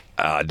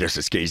This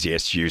is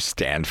KZSU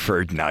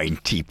Stanford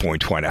 90.1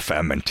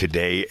 FM, and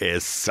today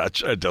is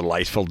such a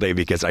delightful day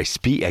because I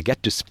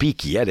get to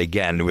speak yet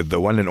again with the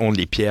one and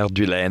only Pierre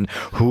Dulaine,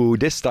 who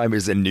this time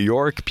is in New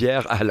York.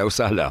 Pierre, ahla wa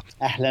sahla.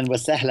 Ahlan wa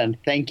sahlan.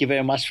 Thank you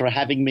very much for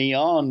having me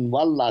on.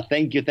 Wallah,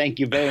 thank you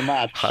very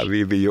much.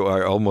 Habibi, you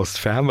are almost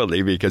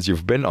family because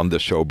you've been on the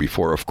show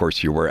before. Of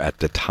course, you were at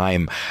the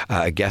time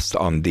a guest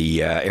on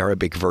the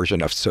Arabic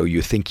version of So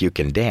You Think You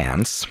Can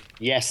Dance.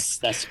 Yes,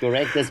 that's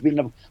correct.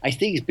 I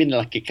think it's been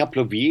like a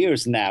couple of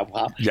years now.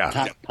 Huh? Yeah.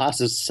 Time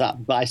passes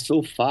by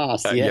so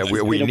fast. Yes,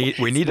 we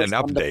need an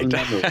update.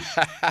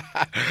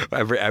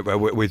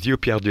 With you,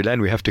 Pierre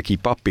Dulaine, we have to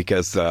keep up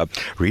because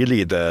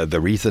really the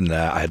reason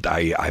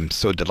I'm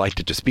so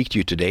delighted to speak to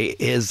you today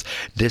is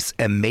this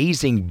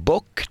amazing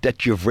book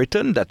that you've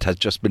written that has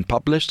just been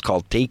published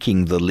called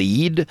Taking the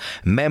Lead,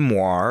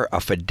 Memoir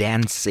of a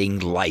Dancing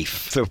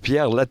Life. So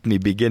Pierre, let me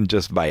begin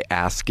just by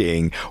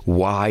asking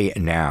why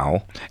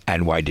now?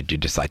 And why did you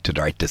decide to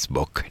write this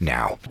book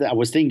now? I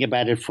was thinking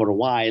about it for a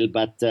while,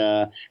 but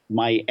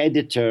my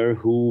editor,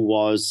 who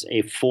is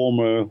a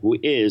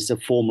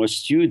former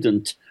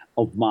student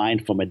of mine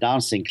from my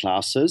dancing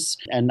classes,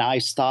 and I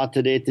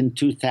started it in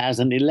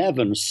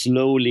 2011,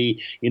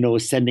 slowly,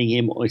 sending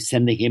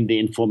him the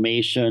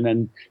information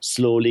and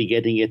slowly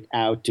getting it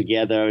out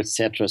together,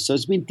 etc. So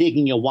it's been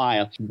taking a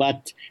while,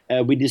 but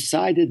we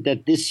decided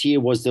that this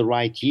year was the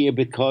right year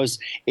because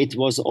it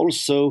was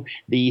also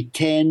the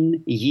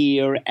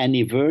 10-year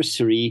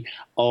anniversary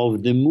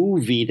of the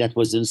movie that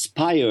was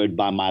inspired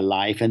by my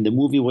life, and the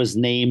movie was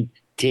named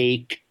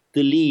Take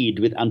the Lead,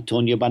 with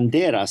Antonio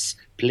Banderas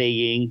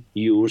playing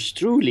yours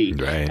truly.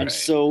 Right. And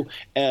so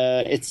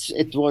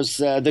it was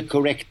the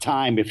correct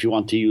time, if you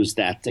want to use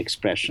that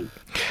expression.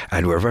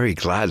 And we're very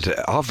glad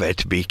of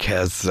it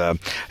because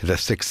the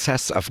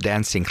success of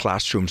dancing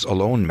classrooms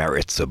alone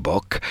merits a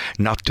book,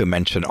 not to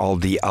mention all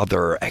the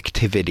other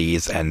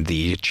activities and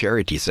the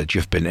charities that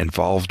you've been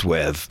involved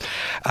with.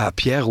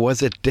 Pierre,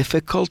 was it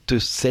difficult to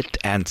sit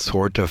and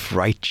sort of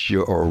write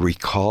or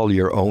recall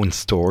your own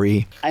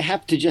story? I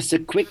have to just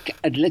quick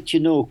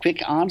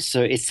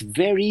answer. It's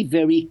very,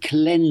 very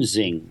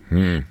cleansing,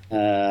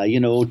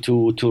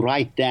 to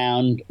write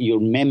down your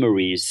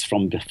memories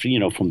from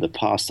the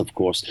past, of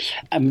course.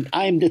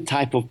 I'm the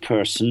type of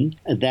person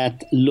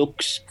that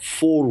looks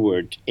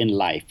forward in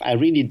life. I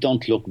really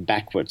don't look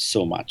backwards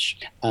so much.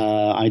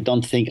 I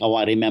don't think,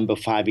 I remember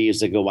 5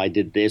 years ago I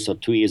did this, or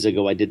 2 years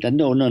ago I did that.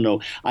 No.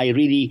 I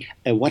really,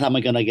 what am I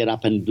going to get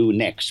up and do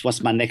next?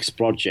 What's my next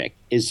project?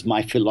 Is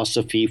my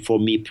philosophy for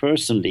me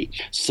personally.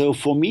 So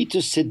for me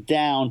to sit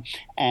down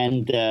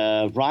and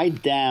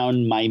write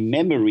down my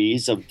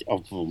memories of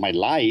my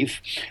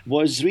life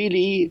was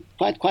really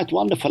quite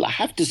wonderful. I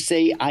have to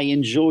say I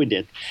enjoyed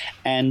it.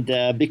 And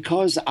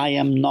because I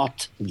am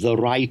not the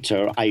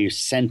writer, I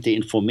sent the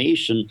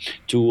information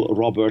to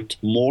Robert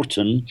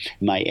Morton,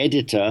 my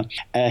editor.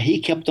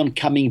 He kept on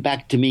coming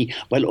back to me,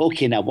 well,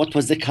 okay, now what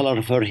was the color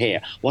of her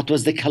hair? What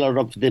was the color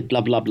of the blah,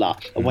 blah, blah?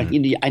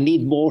 I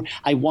need more.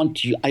 I want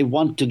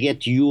to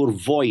get your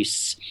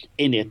voice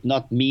in it,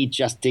 not me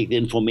just take the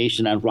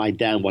information and write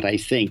down what I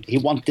think. He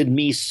wanted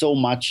me so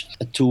much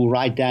to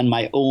write down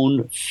my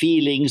own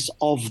feelings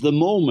of the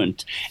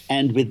moment.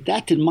 And with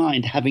that in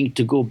mind, having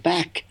to go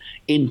back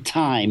in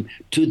time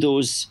to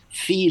those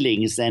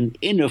feelings and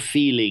inner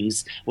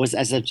feelings was,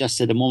 as I just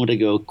said a moment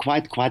ago,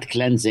 quite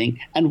cleansing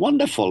and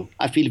wonderful.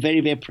 I feel very,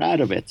 very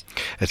proud of it.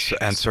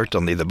 And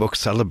certainly the book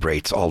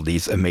celebrates all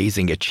these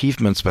amazing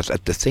achievements, but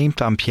at the same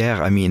time,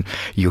 Pierre, I mean,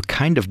 you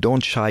kind of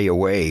don't shy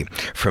away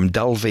from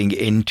delving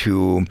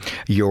into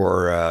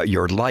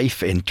your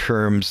life in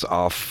terms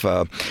of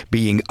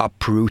being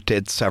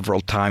uprooted several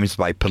times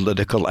by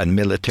political and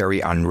military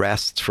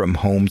unrest from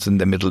homes in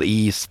the Middle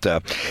East.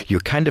 You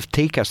kind of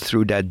take us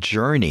through that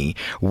journey,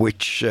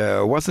 which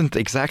wasn't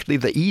exactly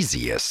the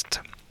easiest.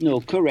 No,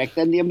 correct.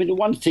 And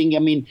one thing,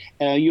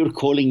 you're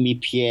calling me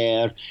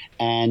Pierre,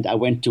 and I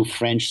went to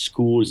French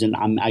schools, and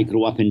I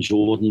grew up in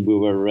Jordan. We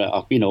were,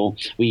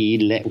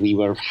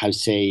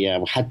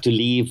 had to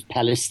leave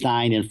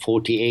Palestine in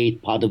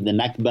 48, part of the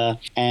Nakba,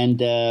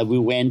 and we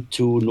went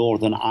to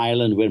Northern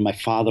Ireland, where my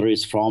father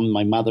is from.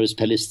 My mother is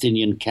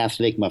Palestinian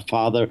Catholic. My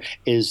father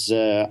is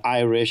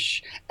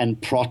Irish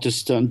and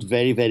Protestant,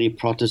 very, very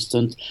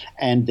Protestant.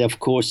 And of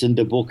course, in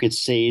the book, it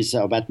says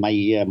about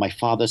my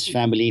father's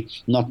family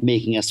not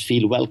making us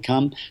feel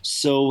welcome.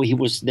 So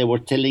they were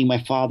telling my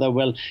father,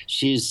 well,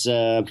 she's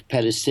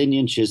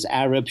Palestinian, she's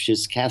Arab,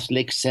 she's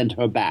Catholic, send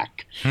her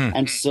back.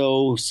 And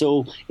so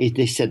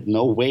they said,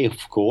 no way,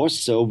 of course.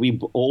 So we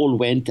all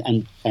went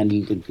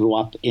and grew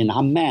up in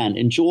Amman,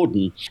 in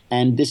Jordan.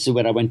 And this is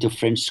where I went to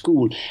French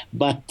school.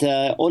 But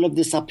all of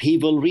this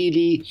upheaval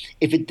really,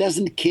 if it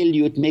doesn't kill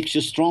you, it makes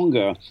you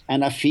stronger.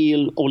 And I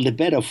feel all the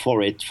better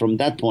for it from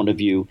that point of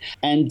view.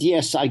 And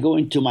yes, I go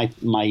into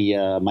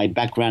my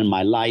background,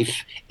 my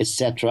life,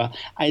 etc. etc.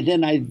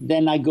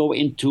 I go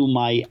into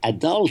my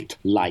adult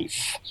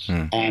life,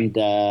 and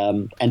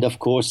of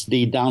course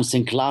the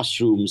dancing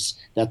classrooms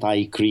that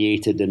I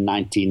created in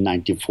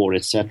 1994,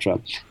 etc.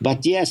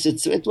 But yes,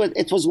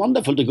 it was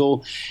wonderful to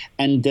go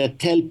and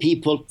tell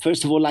people.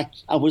 First of all, like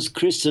I was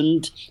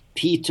christened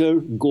Peter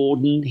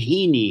Gordon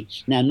Heaney.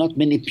 Now, not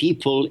many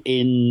people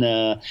in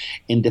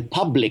the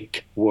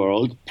public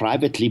world,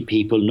 privately,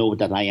 people know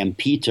that I am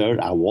Peter.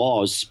 I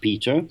was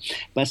Peter,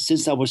 but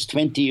since I was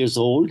 20 years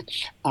old,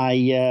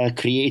 I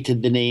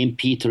created the name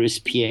Peter is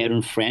Pierre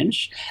in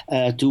French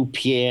to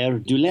Pierre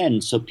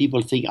Dulaine. So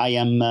people think I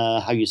am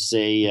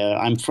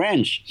I'm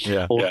French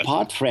or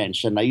part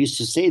French, and I used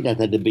to say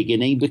that at the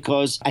beginning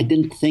because I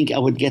didn't think I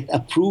would get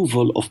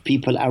approval of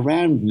people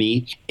around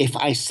me if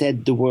I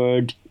said the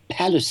word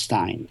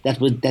Palestine. That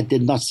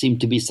did not seem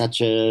to be such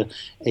a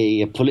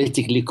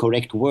politically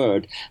correct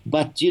word.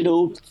 But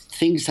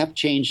things have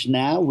changed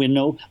now. We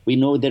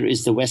know there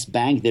is the West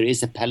Bank, there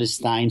is a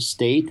Palestine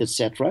state,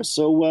 etc.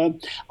 So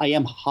I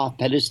am half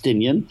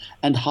Palestinian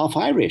and half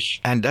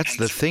Irish. And that's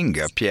the thing,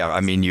 Pierre.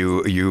 I mean,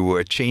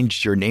 you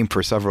changed your name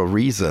for several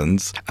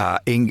reasons,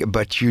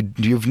 but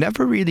you've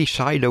never really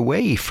shied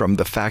away from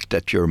the fact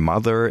that your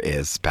mother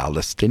is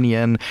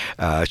Palestinian.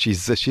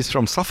 She's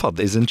from Safad,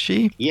 isn't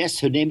she?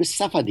 Yes, her name is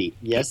Safadi.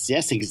 Yes,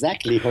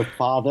 exactly. Her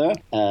father,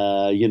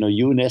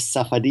 Yunus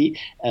Safadi,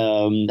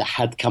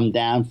 had come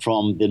down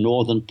from the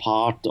northern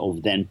part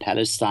of then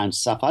Palestine,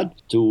 Safad,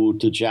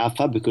 to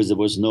Jaffa because there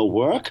was no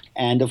work.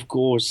 And of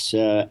course,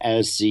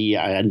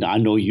 and I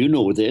know you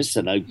know this,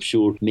 and I'm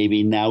sure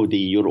maybe now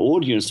your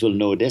audience will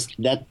know this,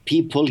 that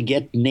people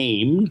get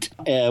named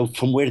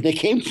from where they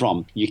came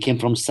from. You came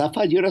from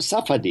Safad, you're a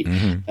Safadi.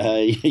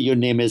 Mm-hmm. Your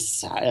name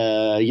is,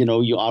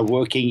 you are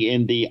working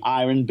in the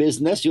iron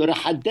business, you're a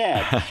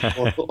Haddad.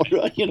 or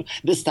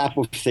this type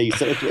of thing.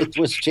 So it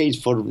was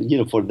changed for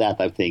that,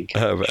 I think.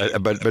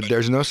 But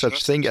there's no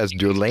such thing as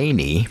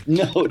Dulaine.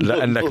 No.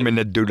 Dulaine.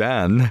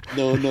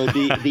 No.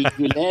 The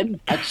Dulaine.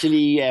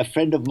 Actually, a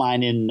friend of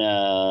mine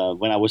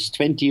when I was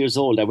 20 years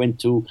old, I went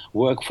to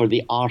work for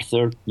the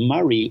Arthur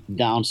Murray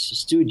dance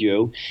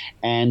studio,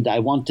 and I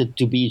wanted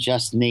to be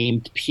just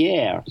named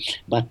Pierre.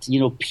 But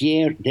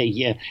Pierre,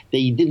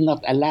 they did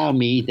not allow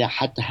me. They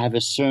had to have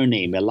a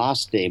surname, a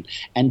last name,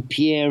 and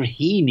Pierre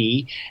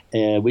Heaney,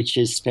 which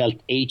is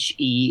spelled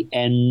Heney,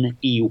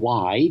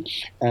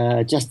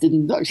 just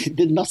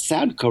did not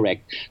sound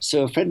correct.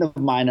 So a friend of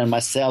mine and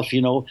myself,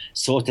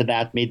 sorted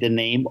out, made the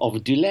name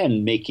of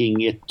Dulaine,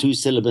 making it two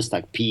syllables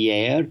like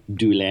Pierre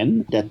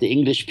Dulaine, that the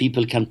English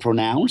people can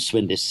pronounce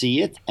when they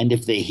see it, and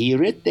if they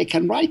hear it, they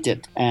can write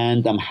it.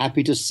 And I'm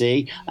happy to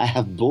say I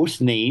have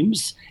both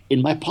names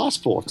in my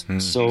passport,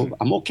 so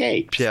I'm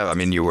okay. Pierre, I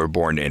mean, you were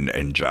born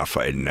in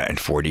Jaffa in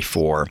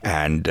 44,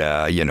 and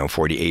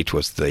 48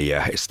 was the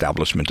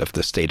establishment of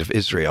the State of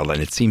Israel,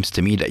 and it seems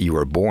to me that you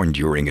were born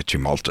during a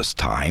tumultuous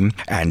time,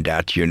 and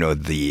that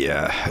the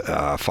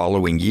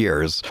following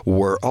years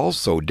were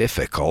also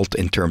difficult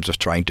in terms of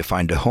trying to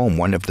find a home.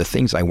 One of the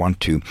things I want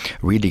to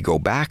really go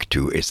back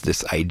to is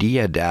this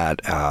idea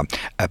that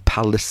a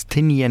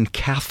Palestinian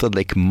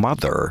Catholic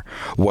mother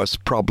was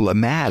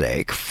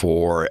problematic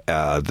for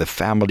the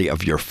family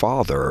of your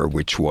father,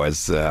 which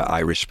was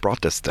Irish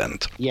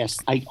Protestant. Yes,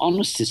 I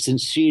honestly,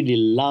 sincerely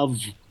love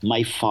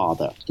my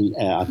father.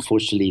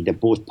 Unfortunately, they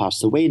both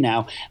passed away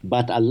now,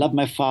 but I love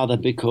my father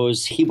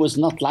because he was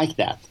not like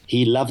that.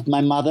 He loved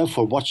my mother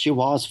for what she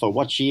was, for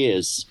what she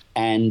is,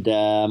 and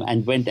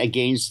went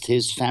against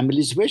his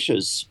family's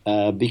wishes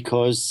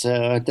because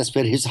that's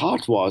where his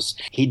heart was.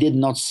 He did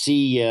not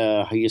see,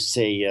 a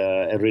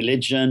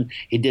religion.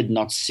 He did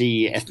not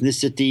see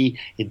ethnicity.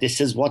 This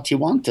is what he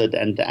wanted,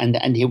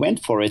 and he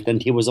went for it,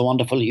 and he was a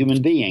wonderful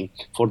human being.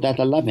 For that,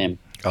 I love him.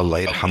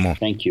 Allah yarhamu.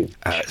 Thank you.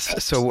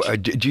 So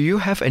do you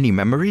have any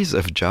memories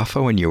of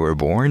Jaffa when you were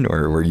born,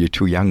 or were you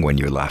too young when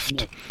you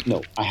left?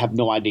 No, I have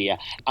no idea.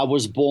 I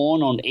was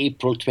born on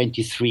April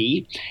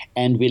 23,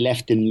 and we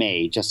left in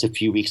May, just a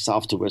few weeks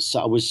afterwards.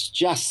 So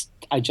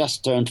I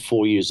just turned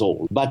 4 years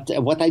old. But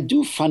what I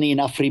do, funny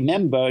enough,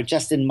 remember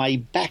just in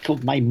my back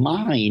of my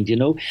mind,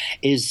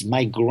 is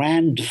my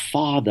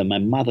grandfather, my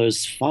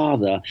mother's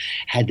father,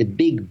 had a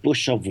big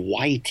bush of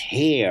white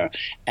hair,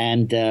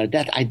 and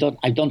that I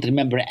don't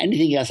remember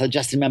anything else. I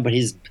just remember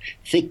his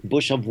thick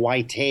bush of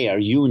white hair,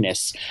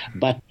 Yunus.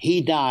 But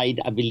he died,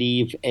 I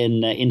believe,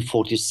 in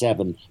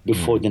 47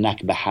 before the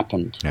Nakba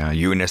happened.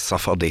 Yunus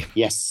Safadi.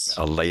 Yes.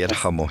 Allah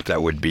yarhamu.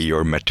 That would be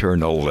your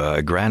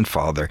maternal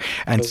grandfather.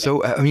 And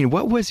so,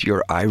 what was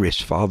your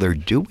Irish father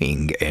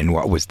doing in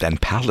what was then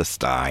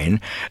Palestine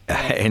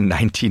in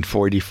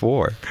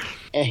 1944?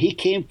 He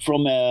came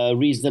from a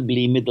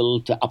reasonably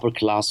middle to upper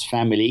class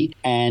family,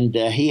 and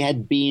he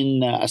had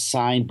been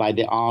assigned by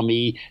the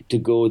army to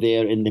go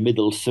there in the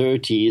middle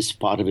 30s,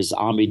 part of his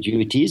army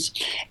duties.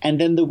 And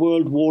then the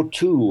World War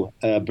II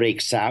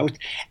breaks out,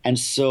 and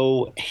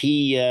so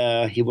he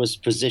was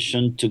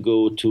positioned to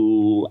go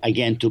to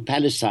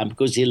Palestine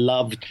because he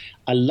loved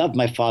I loved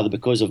my father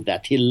because of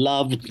that. He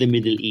loved the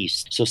Middle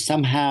East. So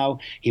somehow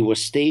he was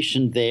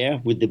stationed there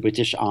with the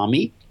British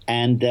Army.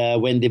 And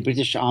when the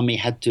British Army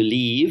had to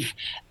leave,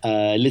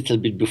 a little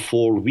bit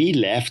before we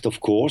left,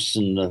 of course,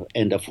 in the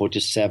end of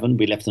 47,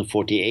 we left in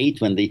 48,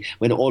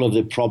 when all of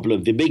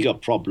the bigger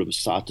problems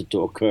started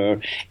to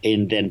occur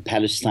in then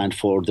Palestine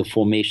for the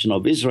formation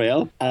of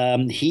Israel,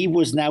 he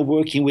was now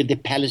working with the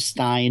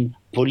Palestine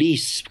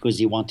police because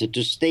he wanted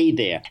to stay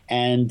there.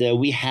 And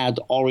we had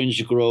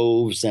orange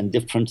groves and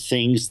different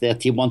things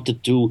that he wanted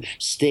to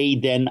stay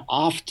then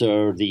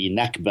after the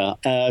Nakba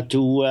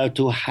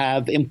to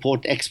have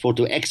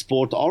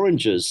export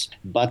oranges.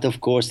 But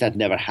of course, that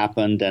never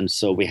happened. And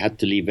so we had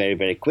to leave very,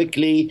 very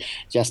quickly,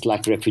 just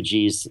like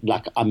refugees,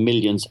 like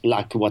millions,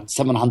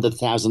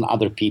 700,000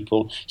 other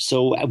people.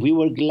 So we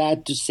were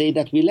glad to say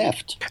that we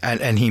left.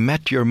 And he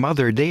met your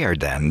mother there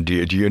then.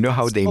 Do you know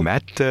how they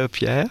met,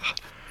 Pierre?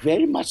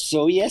 Very much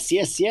so. Yes.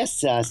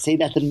 Say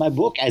that in my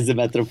book, as a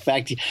matter of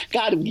fact.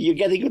 God, you're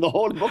getting the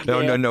whole book.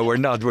 No, we're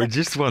not. We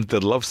just want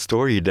the love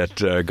story that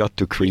got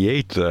to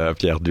create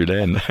Pierre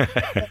Dulaine.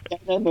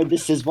 No,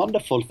 this is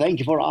wonderful. Thank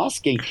you for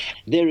asking.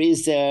 There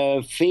is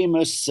a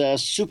famous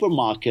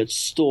supermarket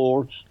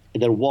store.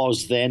 There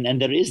was then,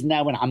 and there is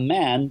now in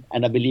Amman,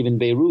 and I believe in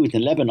Beirut,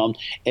 in Lebanon,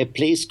 a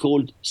place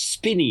called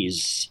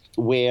Spinneys,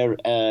 where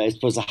it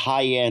was a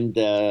high-end,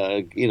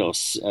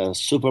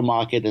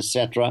 supermarket,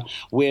 etc.,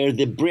 where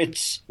the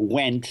Brits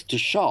went to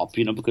shop,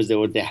 because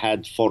they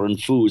had foreign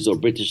foods or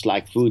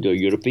British-like food or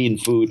European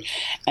food.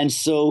 And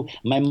so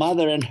my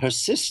mother and her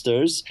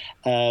sisters,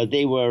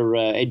 they were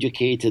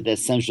educated at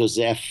Saint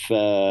Joseph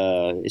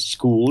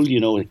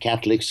school, a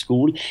Catholic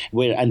school,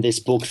 and they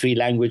spoke 3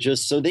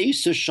 languages. So they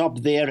used to shop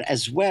there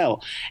as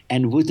well.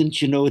 And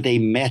wouldn't you know, they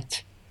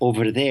met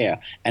over there,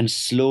 and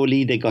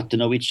slowly they got to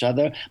know each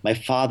other. My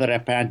father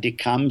apparently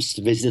comes,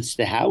 visits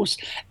the house,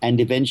 and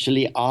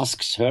eventually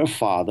asks her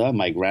father,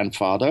 my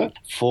grandfather,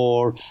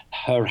 for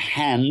her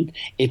hand,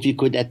 if he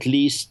could at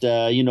least,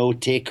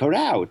 take her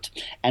out.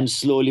 And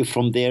slowly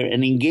from there,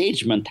 an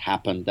engagement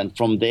happened, and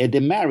from there, the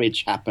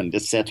marriage happened,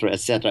 etc.,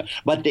 etc.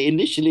 But they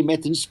initially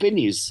met in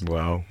Spinneys.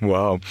 Wow.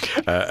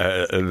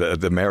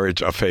 The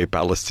marriage of a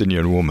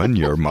Palestinian woman,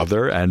 your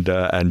mother,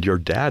 and your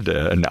dad,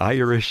 an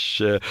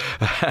Irish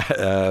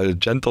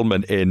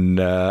gentleman in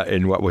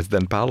what was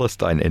then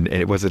Palestine.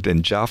 Was it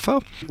in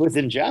Jaffa? It was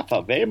in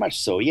Jaffa, very much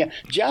so. Yeah,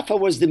 Jaffa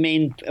was the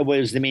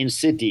main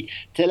city.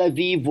 Tel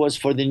Aviv was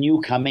for the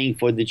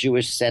for the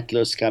Jewish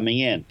settlers coming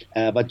in.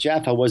 But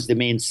Jaffa was the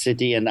main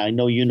city, and I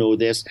know you know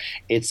this.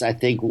 It's, I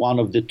think, one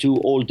of the 2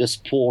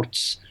 oldest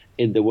ports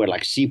in the world,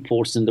 like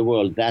seaports in the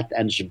world, that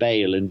and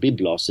Jbeil in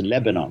Byblos in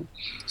Lebanon.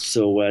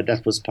 So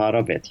that was part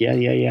of it.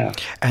 Yeah.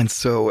 And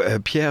so,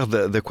 Pierre,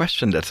 the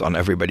question that's on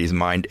everybody's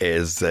mind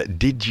is,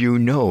 did you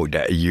know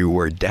that you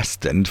were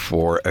destined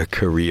for a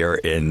career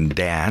in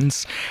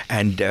dance?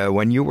 And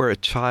when you were a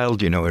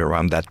child,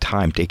 around that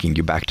time, taking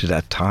you back to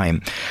that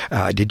time,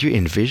 did you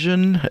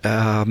envision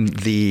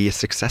the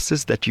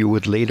successes that you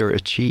would later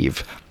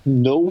achieve?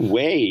 No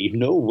way.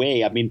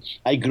 I mean,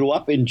 I grew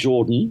up in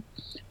Jordan.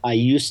 I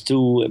used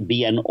to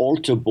be an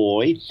altar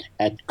boy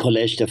at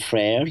Collège des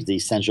Frères, the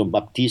Saint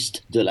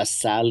Jean-Baptiste de la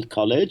Salle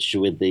College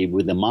with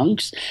the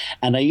monks.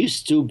 And I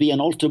used to be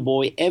an altar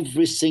boy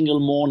every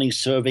single morning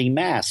serving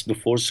Mass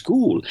before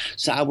school.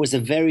 So I was a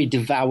very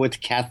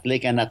devout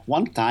Catholic. And at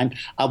one time,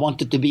 I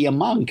wanted to be a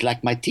monk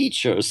like my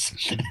teachers.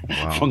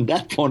 Wow. From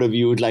that point of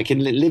view,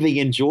 living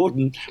in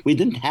Jordan, we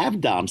didn't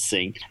have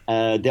dancing.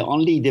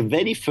 The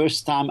very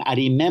first time I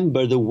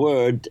remember the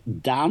word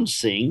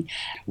dancing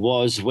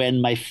was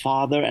when my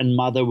father and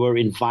mother were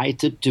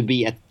invited to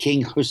be at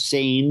King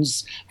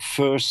Hussein's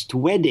first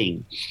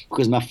wedding,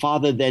 because my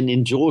father then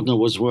in Jordan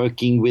was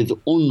working with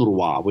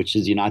UNRWA, which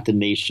is the United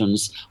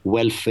Nations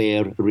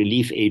Welfare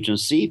Relief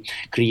Agency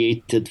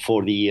created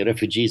for the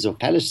refugees of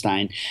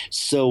Palestine.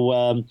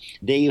 So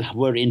they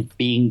were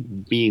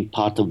being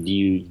part of the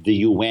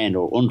UN,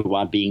 or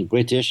UNRWA being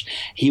British.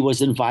 He was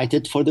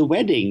invited for the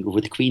wedding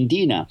with Queen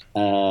Dina.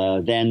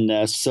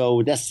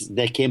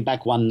 They came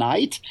back one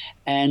night,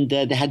 and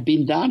they had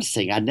been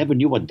dancing. I never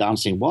knew what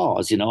dancing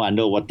was. I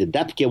know what the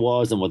dabke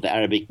was and what the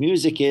Arabic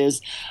music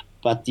is.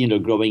 But,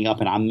 growing up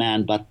in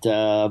Amman, but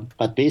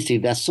basically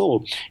that's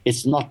all.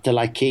 It's not till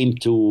I came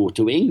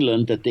to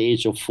England at the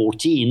age of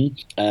 14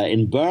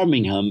 in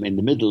Birmingham in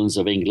the Midlands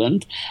of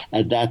England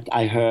that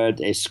I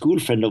heard a school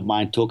friend of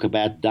mine talk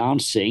about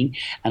dancing.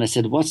 And I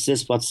said, what's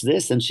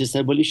this? And she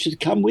said, well, you should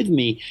come with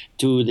me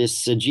to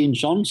this Jean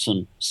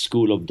Johnson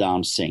School of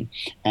Dancing.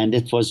 And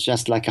it was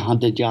just like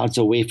 100 yards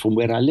away from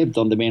where I lived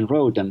on the main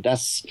road. And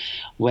that's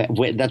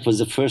that was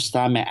the first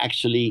time I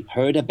actually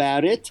heard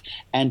about it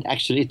and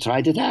actually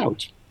tried it out.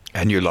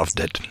 And you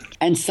loved it.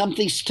 And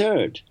something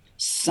stirred.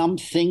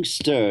 something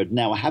stirred.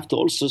 Now, I have to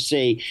also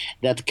say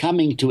that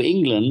coming to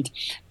England,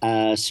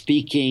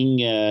 speaking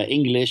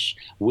English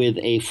with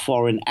a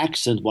foreign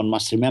accent, one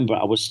must remember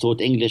I was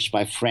taught English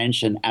by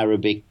French and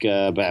Arabic,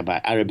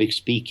 by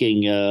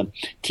Arabic-speaking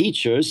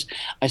teachers.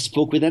 I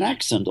spoke with an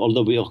accent,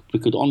 although we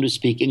could only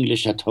speak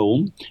English at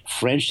home,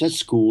 French at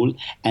school,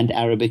 and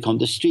Arabic on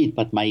the street.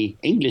 But my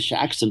English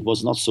accent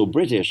was not so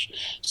British,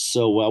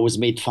 so I was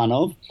made fun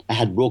of. I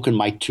had broken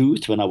my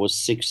tooth when I was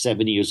 6,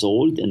 7 years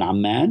old in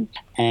Amman.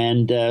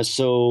 And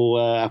so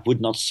I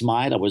would not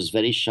smile. I was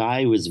very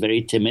shy. I was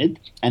very timid.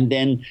 And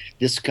then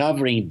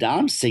discovering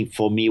dancing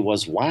for me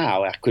was,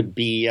 wow, I could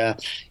be,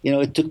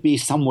 it took me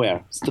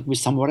somewhere. It took me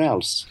somewhere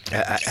else.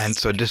 And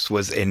so this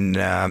was in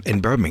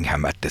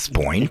Birmingham at this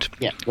point.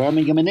 Yeah,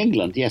 Birmingham in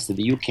England, yes, in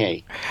the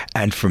UK.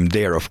 And from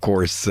there, of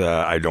course,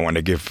 I don't want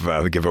to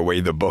give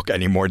away the book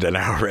any more than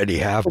I already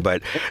have,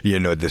 but,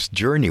 this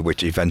journey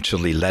which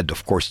eventually led,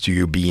 of course, to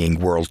you being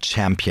world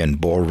champion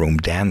ballroom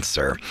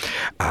dancer.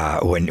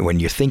 When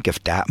you think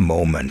of that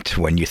moment,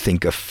 when you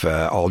think of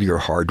all your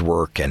hard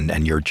work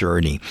and your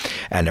journey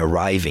and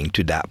arriving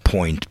to that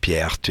point,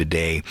 Pierre,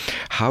 today,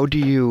 how do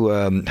you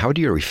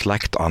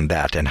reflect on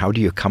that, and how do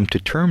you come to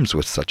terms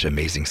with such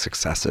amazing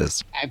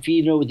successes?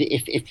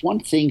 If one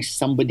thing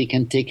somebody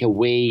can take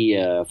away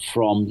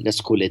from,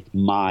 let's call it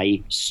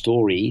my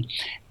story,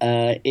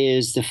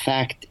 is the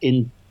fact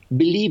in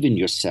believe in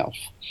yourself.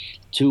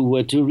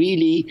 To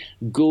really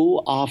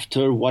go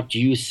after what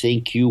you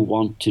think you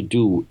want to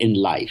do in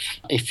life.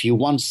 If you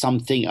want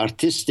something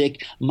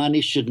artistic,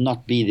 money should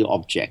not be the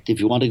object. If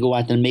you want to go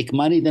out and make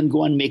money, then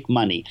go and make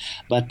money.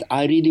 But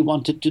I really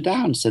wanted to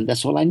dance, and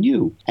that's all I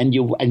knew. And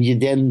you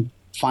then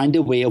find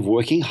a way of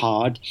working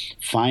hard,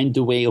 find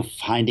a way of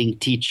finding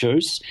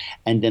teachers,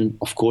 and then,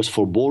 of course,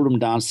 for ballroom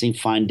dancing,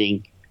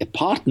 finding a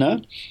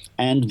partner,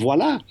 and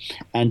voila.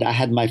 And I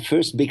had my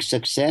first big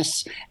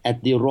success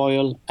at the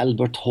Royal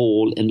Albert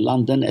Hall in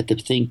London at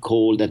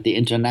the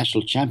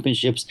International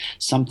Championships,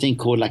 something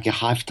called like a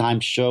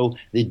halftime show,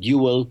 the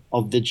Duel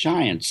of the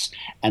Giants.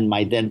 And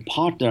my then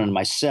partner and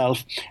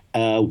myself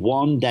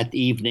won that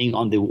evening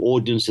on the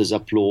audience's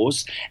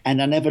applause.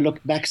 And I never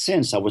looked back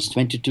since. I was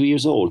 22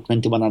 years old,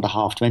 21 and a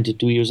half,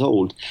 22 years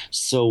old.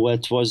 So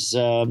it was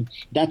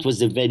that was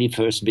the very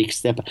first big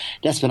step.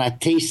 That's when I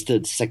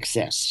tasted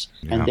success.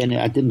 Yeah. And then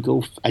I didn't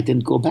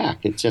go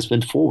back. It just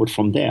went forward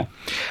from there.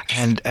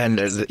 And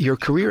your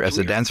career as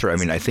a dancer, I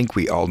mean, I think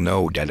we all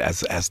know that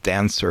as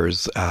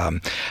dancers,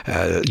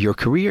 your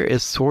career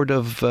is sort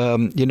of,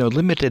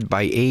 limited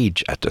by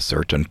age at a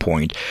certain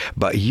point.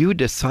 But you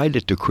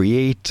decided to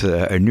create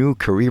a new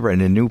career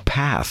and a new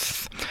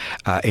path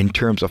in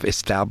terms of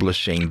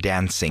establishing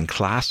dancing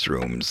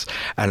classrooms.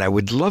 And I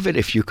would love it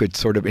if you could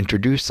sort of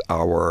introduce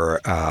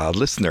our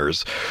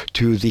listeners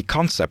to the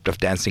concept of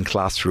dancing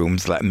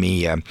classrooms. Let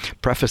me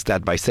preface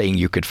that by saying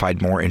you could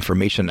find more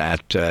information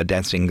at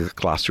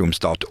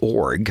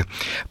dancingclassrooms.org.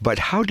 But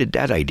how did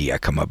that idea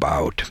come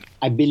about?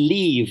 I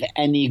believe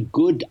any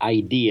good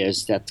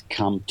ideas that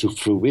come to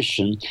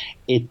fruition,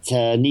 it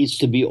needs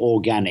to be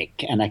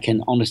organic. And I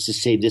can honestly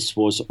say this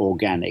was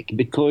organic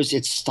because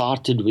it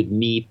started with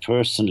me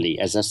personally.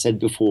 As I said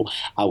before,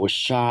 I was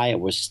shy, I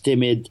was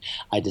timid.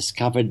 I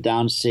discovered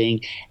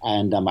dancing,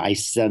 and I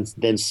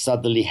then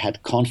suddenly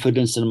had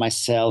confidence in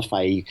myself.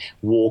 I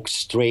walked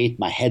straight,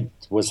 my head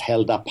was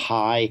held up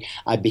high.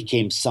 I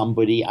became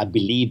somebody. I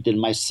believed in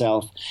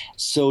myself.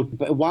 So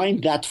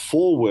wind that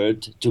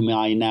forward to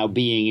my now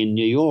being in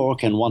New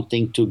York and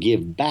wanting to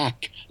give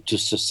back to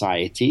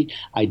society.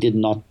 I did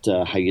not,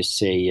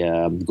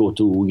 go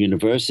to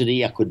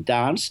university. I could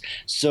dance.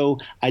 So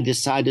I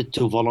decided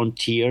to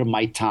volunteer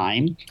my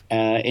time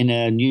in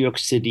a New York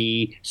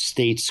City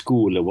state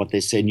school, or what they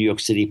say, New York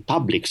City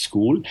public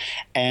school.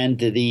 And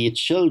the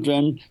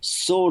children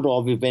sort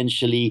of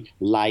eventually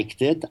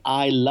liked it.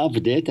 I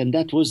loved it. And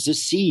that was the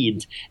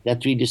seed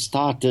that really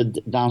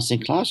started dancing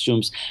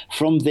classrooms.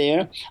 From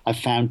there, I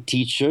found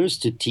teachers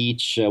to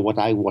teach what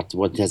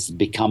has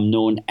become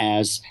known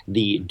as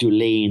the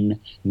Dulaine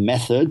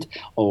method,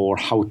 or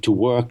how to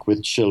work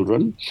with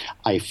children.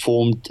 I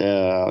formed,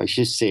 a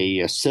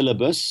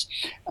syllabus.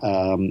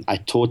 I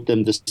taught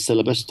them the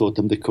syllabus, taught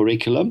them the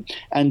curriculum,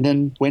 and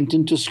then went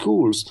into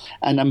schools.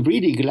 And I'm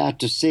really glad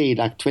to say,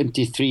 like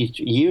 24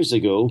 years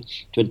ago,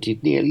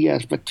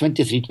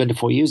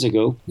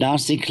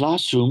 Dancing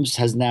Classrooms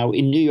has now,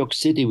 in New York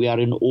City, we are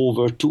in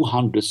over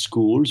 200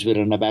 schools. We're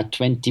in about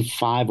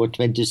 25 or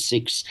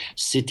 26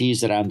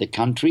 cities around the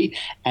country,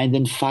 and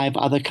in 5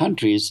 other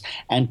countries.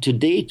 And to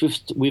date,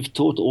 we've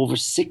taught over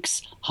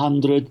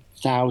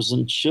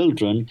 600,000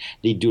 children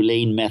the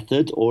Dulaine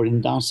method, or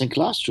in dancing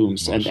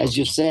classrooms. And as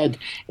you said,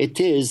 it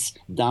is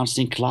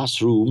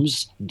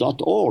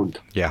dancingclassrooms.org.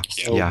 Yeah.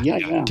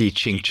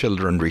 Teaching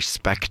children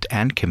respect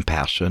and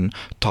compassion,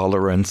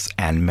 tolerance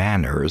and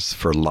manners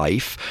for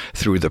life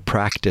through the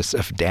practice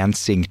of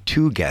dancing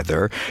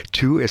together.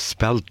 Two is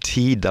spelled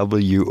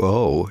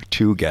TWO,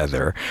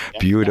 together. Yeah,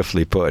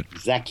 beautifully put.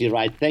 Exactly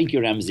right. Thank you,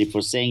 Ramzi,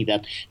 for saying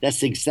that.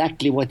 That's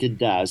exactly what it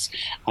does.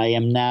 I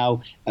am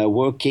now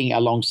working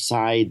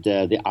alongside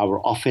our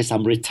office.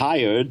 I'm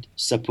retired,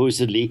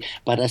 supposedly,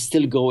 but I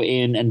still go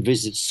in and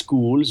visit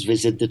schools,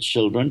 visit the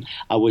children.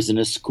 I was in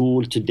a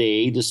school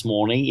this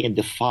morning, in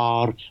the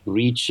far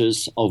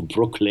reaches of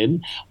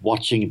Brooklyn,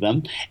 watching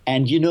them.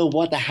 And you know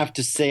what? I have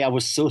to say, I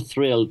was so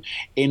thrilled.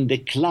 In the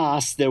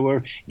class, there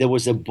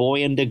was a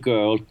boy and a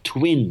girl,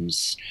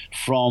 twins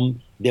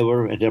from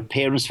their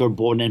parents were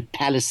born in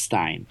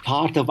Palestine.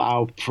 Part of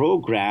our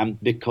program,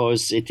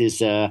 because it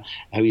is a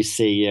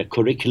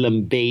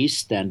curriculum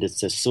based and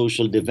it's a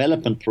social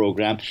development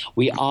program,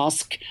 we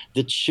ask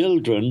the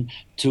children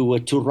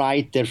to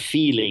write their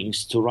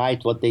feelings, to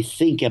write what they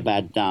think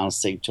about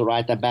dancing, to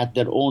write about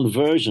their own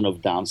version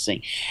of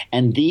dancing.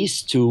 And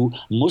these two,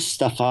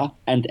 Mustafa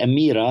and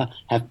Amira,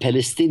 have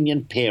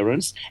Palestinian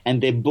parents,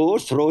 and they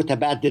both wrote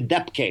about the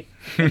dabke.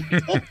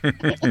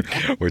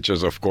 Which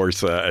is, of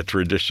course, a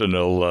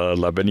traditional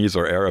Lebanese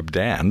or Arab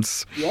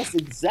dance. Yes,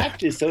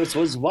 exactly. So it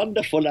was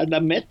wonderful, and I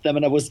met them,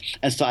 and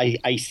so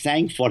I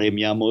sang for him,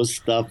 Ya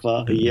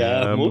Mustafa,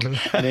 Ya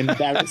Mustafa, and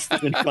embarrassed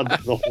him in front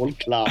of the whole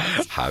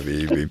class.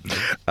 Habibi.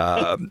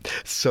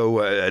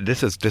 So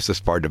this is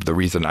part of the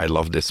reason I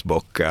love this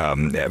book.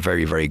 A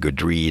very, very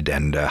good read,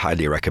 and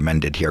highly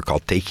recommended here,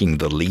 called Taking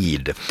the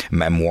Lead,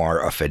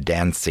 Memoir of a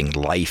Dancing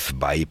Life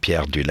by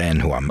Pierre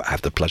Dulaine, who I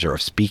have the pleasure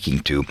of speaking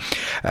to.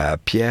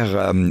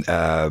 Pierre,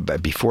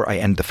 before I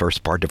end the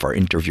first part of our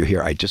interview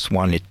here, I just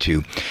wanted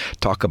to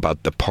talk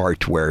about the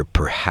part where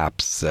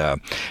perhaps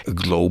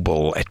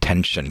global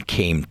attention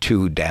came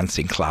to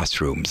dancing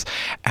classrooms,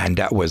 and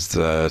that was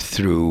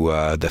through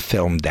the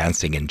film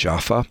Dancing in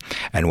Jaffa,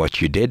 and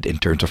what you did in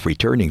terms of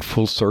returning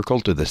full circle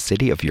to the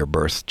city of your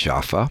birth,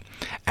 Jaffa,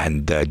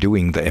 and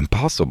doing the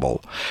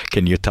impossible.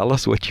 Can you tell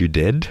us what you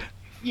did?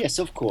 Yes,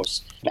 of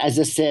course. As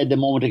I said a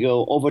moment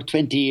ago, over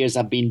 20 years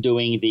I've been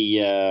doing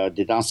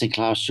the dancing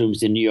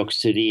classrooms in New York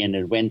City, and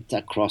it went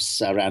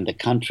around the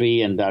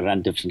country and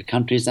around different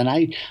countries. And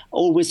I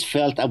always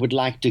felt I would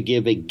like to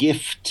give a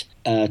gift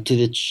to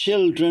the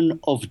children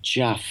of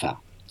Jaffa,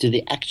 to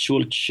the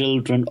actual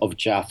children of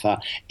Jaffa,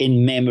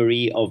 in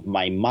memory of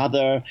my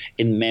mother,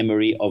 in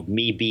memory of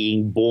me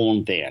being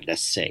born there,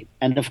 let's say.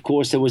 And of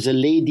course, there was a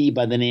lady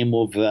by the name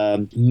of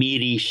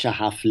Miri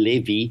Shahaf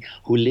Levi,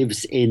 who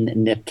lives in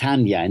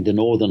Netanya, in the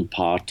northern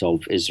part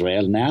of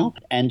Israel now.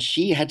 And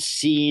she had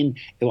seen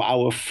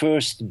our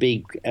first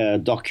big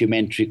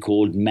documentary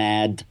called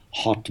Mad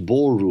Hot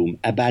Ballroom,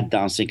 about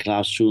dancing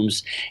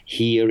classrooms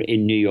here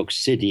in New York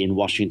City, in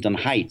Washington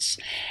Heights.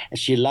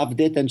 She loved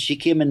it, and she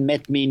came and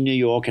met me in New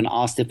York and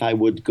asked if I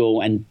would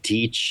go and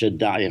teach,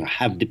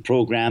 have the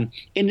program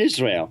in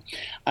Israel.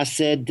 I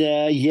said,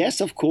 yes,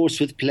 of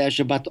course, with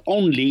pleasure, but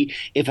only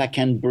if I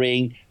can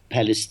bring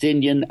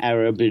Palestinian,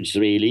 Arab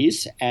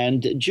Israelis,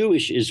 and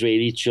Jewish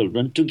Israeli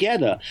children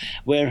together,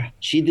 where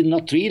she did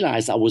not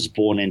realize I was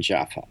born in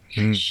Jaffa.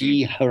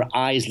 Her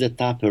eyes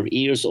lit up, her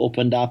ears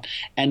opened up,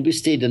 and we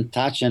stayed in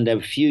touch. And a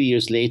few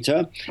years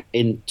later,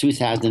 in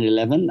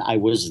 2011, I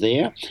was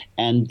there,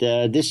 and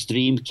this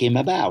dream came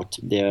about.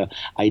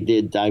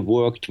 I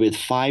worked with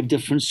 5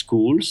 different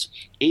schools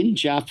in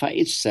Jaffa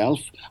itself,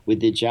 with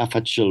the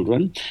Jaffa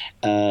children,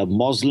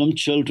 Muslim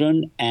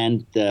children,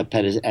 and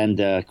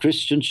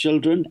Christian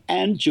children,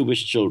 and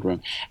Jewish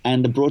children,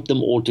 and brought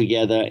them all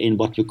together in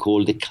what we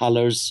call the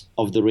Colors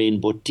of the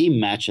Rainbow team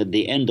match at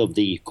the end of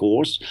the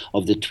course,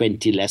 of the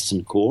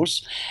 20-lesson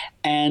course.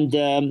 And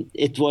I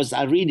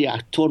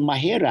tore my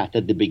hair out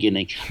at the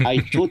beginning. I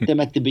taught them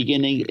at the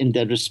beginning in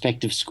their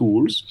respective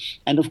schools.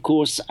 And of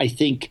course, I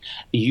think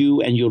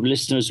you and your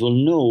listeners will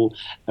know,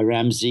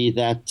 Ramzi,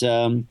 that,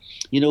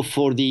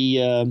 for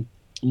the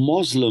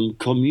Muslim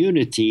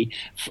community,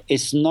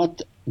 it's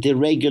not the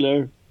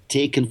regular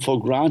taken for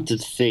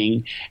granted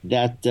thing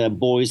that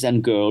boys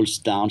and girls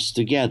dance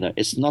together.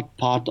 It's not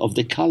part of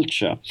the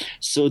culture.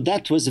 So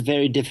that was a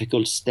very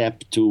difficult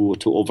step to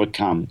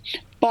overcome.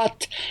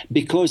 But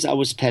because I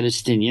was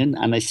Palestinian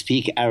and I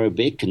speak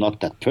Arabic, not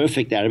that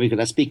perfect Arabic, but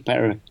I speak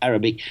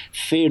Arabic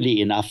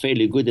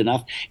fairly good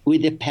enough,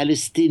 with a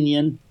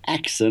Palestinian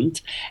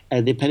accent,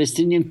 the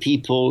Palestinian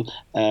people,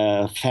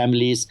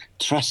 families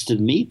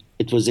trusted me.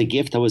 It was a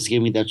gift I was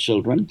giving their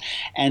children.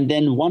 And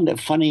then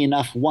funny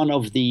enough, one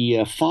of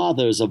the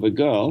fathers of a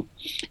girl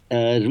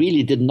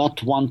really did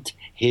not want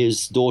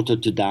his daughter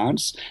to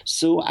dance.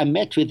 So I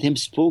met with him,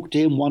 spoke to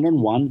him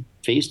one-on-one,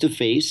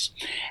 face-to-face,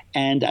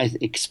 and I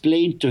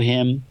explained to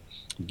him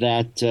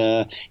that,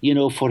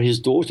 for his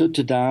daughter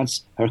to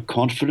dance, her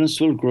confidence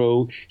will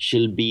grow.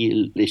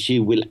 She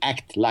will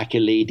act like a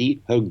lady.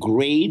 Her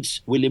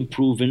grades will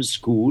improve in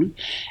school.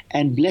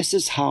 And bless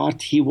his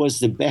heart, he was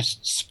the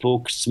best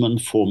spokesman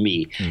for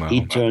me. Wow.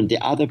 He turned the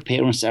other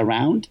parents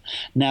around.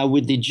 Now,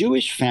 with the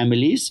Jewish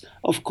families,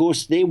 of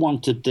course, they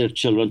wanted their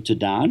children to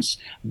dance,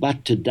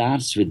 but to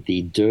dance with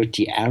the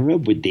dirty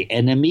Arab, with the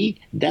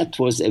enemy, that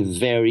was a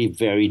very,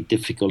 very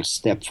difficult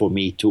step for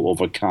me to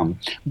overcome.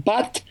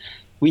 But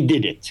we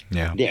did it.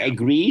 Yeah. They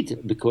agreed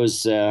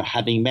because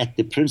having met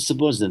the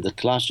principals and the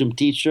classroom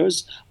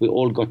teachers, we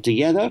all got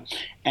together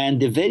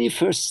And the very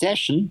first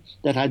session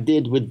that I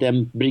did with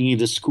them, bringing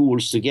the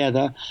schools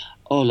together,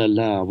 oh la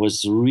la,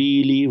 was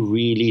really,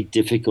 really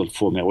difficult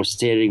for me. I was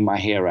tearing my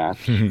hair out.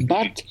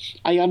 But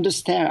I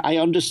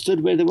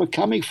understood where they were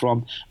coming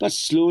from. But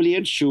slowly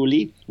and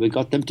surely, we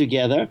got them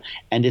together,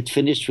 and it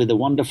finished with a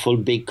wonderful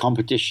big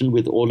competition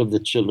with all of the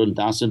children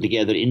dancing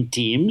together in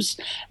teams.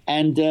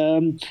 And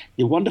the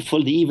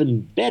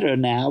even better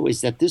now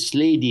is that this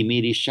lady,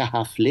 Miri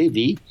Shahaf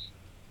Levi,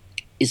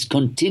 is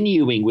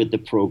continuing with the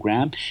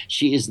program.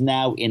 She is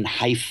now in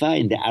Haifa,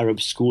 in the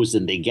Arab schools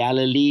in the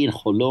Galilee, in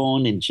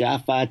Holon, in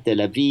Jaffa, Tel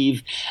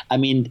Aviv. I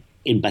mean,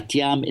 in Bat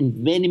Yam,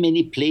 in many,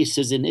 many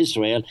places in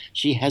Israel.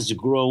 She has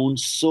grown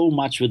so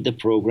much with the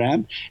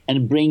program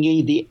and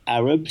bringing the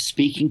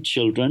Arab-speaking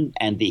children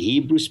and the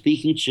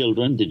Hebrew-speaking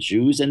children, the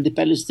Jews and the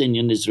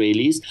Palestinian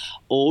Israelis,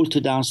 all to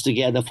dance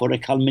together for a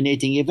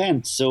culminating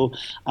event. So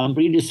I'm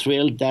really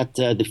thrilled that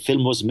the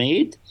film was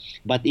made,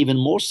 but even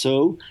more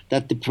so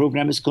that the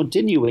program is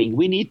continuing.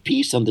 We need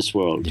peace on this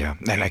world. Yeah,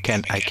 and I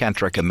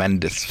can't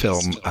recommend this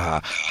film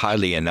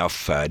highly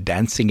enough.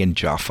 Dancing in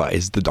Jaffa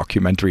is the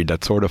documentary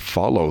that sort of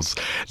follows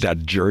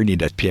that journey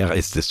that Pierre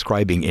is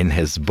describing in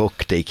his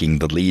book, Taking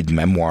the Lead,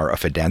 Memoir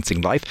of a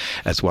Dancing Life,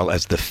 as well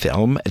as the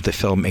film. The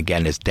film,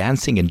 again, is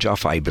Dancing in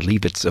Jaffa. I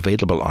believe it's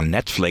available on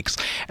Netflix,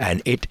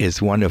 and it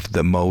is one of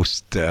the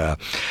most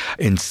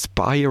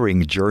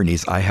inspiring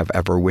journeys I have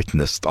ever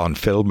witnessed on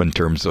film in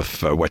terms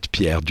of what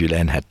Pierre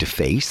Dulaine had to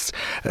face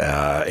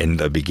in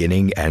the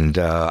beginning, and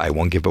I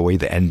won't give away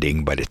the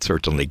ending, but it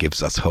certainly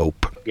gives us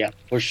hope. Yeah,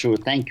 for sure.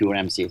 Thank you,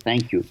 Ramsey.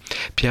 Thank you.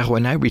 Pierre,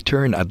 when I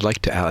return, I'd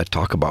like to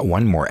talk about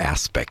one more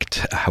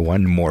aspect,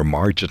 one more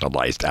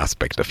marginalized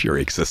aspect of your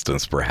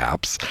existence,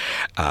 perhaps,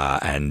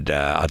 and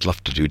I'd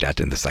love to do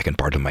that in the second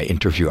part of my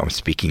interview. I'm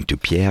speaking to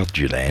Pierre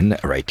Dulaine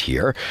right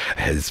here.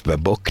 His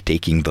book,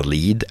 Taking the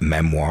Lead,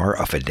 Memoir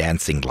of a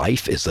Dancing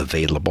Life, is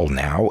available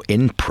now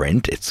in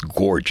print. It's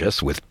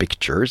gorgeous with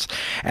pictures.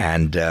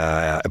 And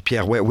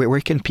Pierre,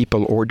 where can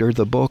people order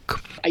the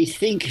book? I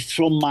think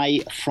from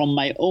my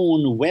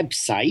own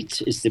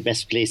website is the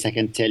best place I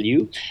can tell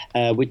you,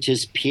 which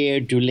is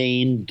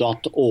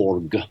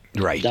pierredulaine.org.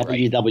 Right.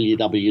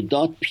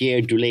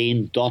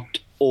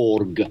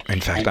 www.pierredulaine.org.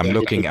 In fact, I'm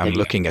looking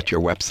at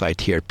your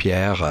website here,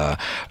 Pierre,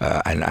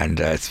 and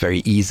it's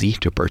very easy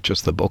to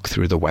purchase the book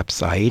through the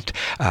website.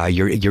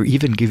 You're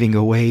even giving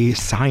away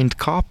signed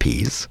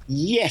copies.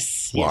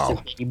 Yes.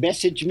 Wow. Yes. You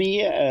message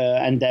me,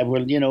 and I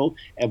will.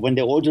 When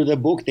they order the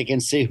book, they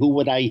can say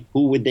who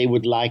they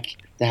would like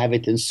to have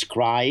it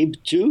inscribed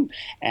to,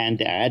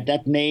 and add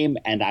that name,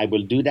 and I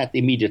will do that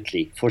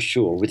immediately, for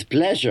sure, with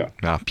pleasure.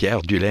 Now,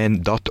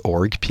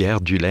 pierredulaine.org,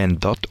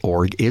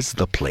 pierredulaine.org is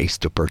the place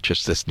to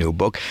purchase this new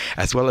book,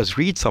 as well as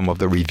read some of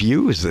the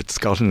reviews. It's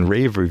gotten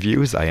rave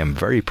reviews. I am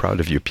very proud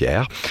of you,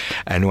 Pierre.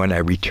 And when I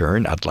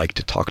return, I'd like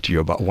to talk to you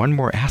about one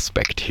more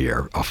aspect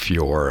here of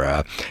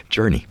your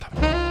journey.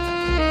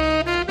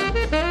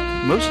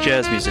 Most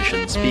jazz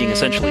musicians, being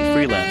essentially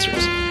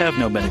freelancers, have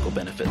no medical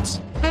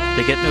benefits.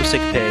 They get no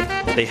sick pay,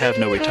 they have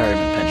no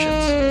retirement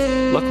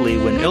pensions. Luckily,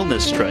 when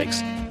illness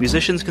strikes,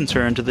 musicians can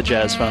turn to the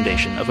Jazz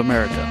Foundation of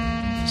America.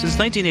 Since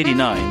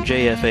 1989,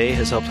 JFA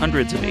has helped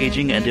hundreds of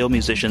aging and ill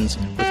musicians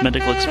with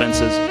medical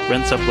expenses,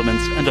 rent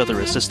supplements, and other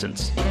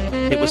assistance.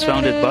 It was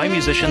founded by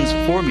musicians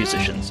for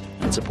musicians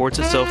and supports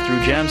itself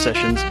through jam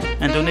sessions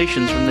and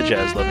donations from the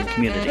jazz-loving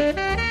community.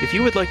 If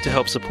you would like to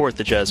help support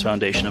the Jazz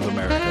Foundation of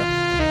America,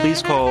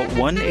 please call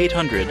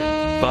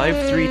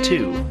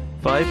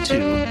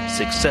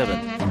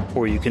 1-800-532-5267,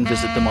 or you can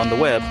visit them on the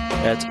web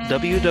at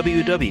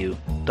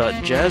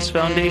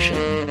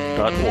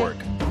www.jazzfoundation.org.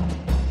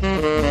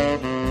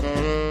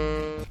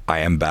 I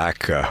am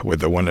back with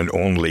the one and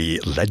only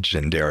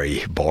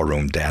legendary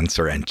ballroom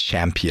dancer and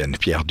champion,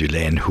 Pierre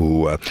Dulaine,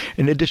 who,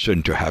 in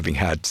addition to having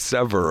had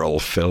several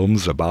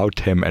films about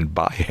him and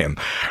by him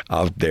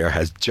out there,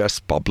 has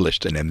just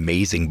published an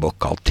amazing book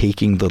called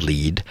Taking the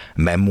Lead,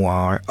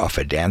 Memoir of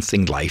a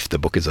Dancing Life. The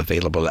book is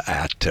available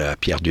at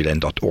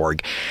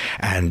pierredulaine.org.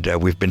 And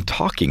we've been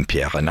talking,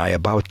 Pierre and I,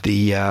 about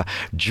the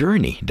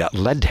journey that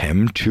led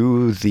him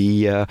to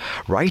the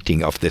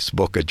writing of this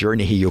book, a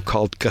journey you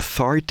called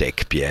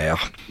cathartic, Pierre.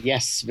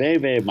 Yes, very,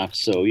 very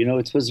much so.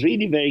 It was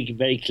really very,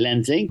 very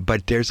cleansing.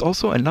 But there's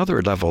also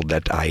another level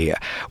that I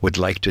would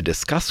like to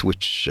discuss,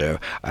 which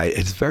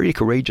is very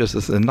courageous.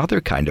 Is another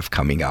kind of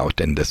coming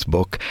out in this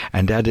book,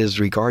 and that is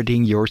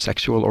regarding your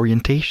sexual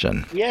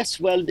orientation.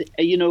 Yes, well,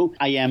 I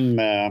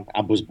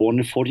was born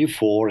in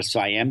 1944, so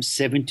I am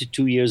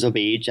 72 years of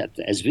age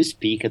as we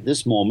speak at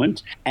this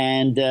moment.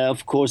 And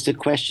of course, the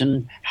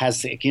question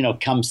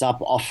comes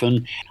up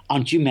often,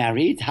 aren't you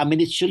married? How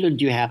many children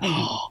do you have?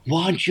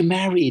 Why aren't you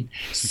married?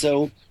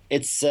 So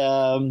it's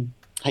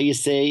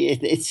it's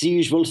the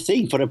usual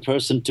thing for a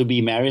person to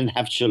be married and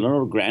have children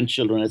or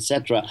grandchildren,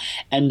 etc.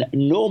 And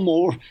no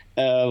more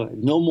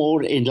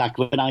in like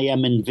when I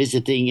am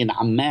visiting in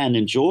Amman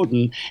in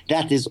Jordan,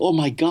 that is, oh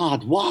my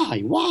God,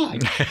 why,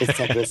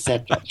 etc.,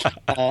 etc.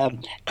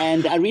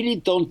 And I really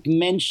don't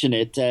mention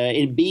it.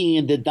 In being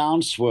in the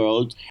dance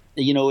world,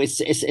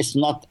 it's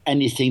not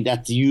anything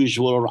that's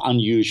usual or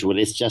unusual.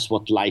 It's just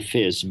what life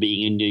is.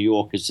 Being in New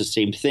York is the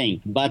same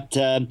thing. But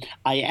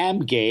I am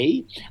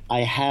gay.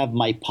 I have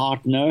my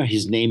partner.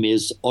 His name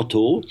is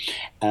Otto.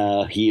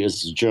 He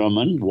is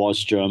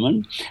was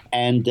German.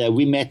 And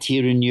we met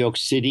here in New York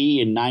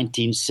City in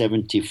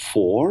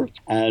 1974.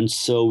 And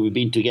so we've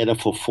been together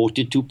for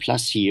 42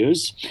 plus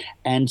years.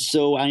 And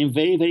so I'm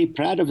very, very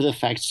proud of the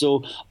fact.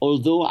 So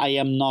although I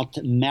am not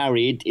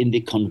married in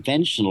the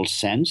conventional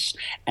sense,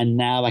 and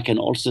now I can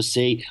also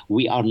say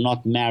we are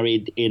not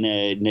married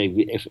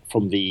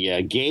from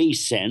the gay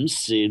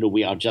sense,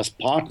 we are just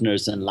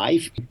partners in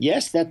life.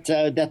 Yes,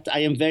 that I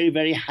am very,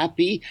 very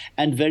happy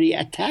and very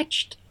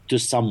attached to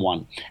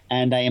someone,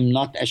 and I am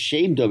not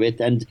ashamed of it.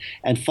 And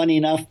funny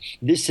enough,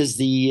 this is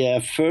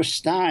the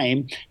first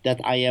time that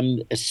I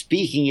am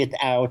speaking it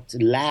out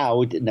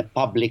loud in a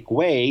public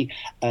way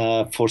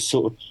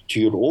to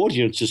your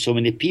audience, to so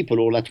many people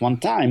all at one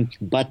time.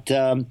 But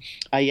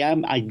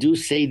I do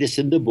say this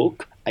in the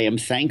book. I am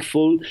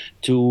thankful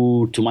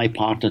to my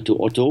partner,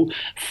 to Otto,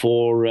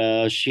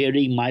 for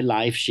sharing my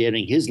life,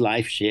 sharing his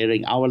life,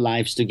 sharing our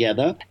lives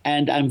together.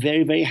 And I'm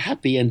very, very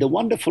happy. And the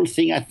wonderful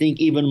thing, I think,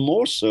 even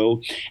more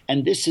so,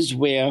 and this is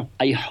where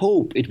I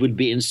hope it would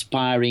be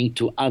inspiring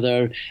to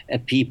other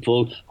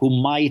people who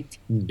might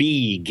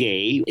be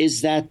gay, is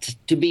that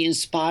to be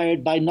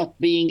inspired by not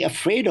being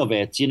afraid of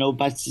it,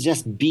 but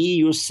just be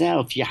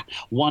yourself. Yeah,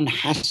 one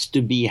has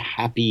to be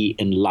happy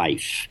in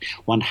life.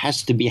 One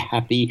has to be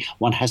happy.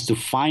 One has to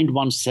find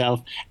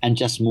oneself and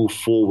just move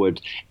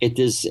forward.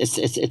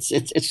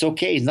 It's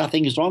okay.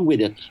 Nothing is wrong with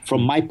it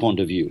from my point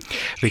of view.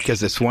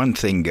 Because it's one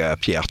thing,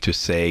 Pierre, to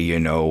say,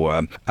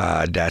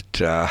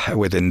 that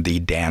within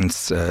the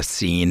dance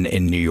scene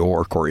in New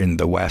York or in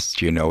the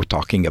West,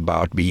 talking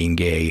about being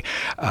gay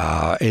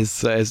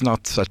is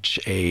not such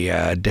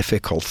a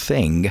difficult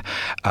thing.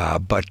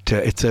 But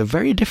it's a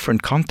very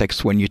different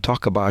context when you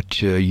talk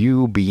about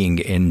you being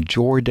in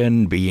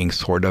Jordan, being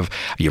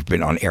you've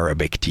been on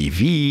Arabic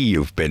TV,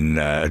 you've been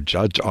a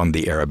judge on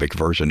the Arabic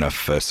version of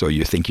So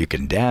You Think You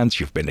Can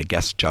Dance. You've been a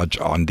guest judge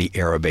on the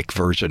Arabic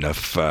version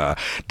of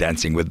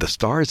Dancing with the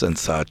Stars and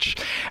such.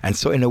 And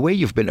so in a way,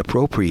 you've been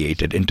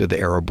appropriated into the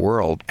Arab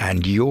world.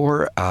 And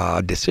your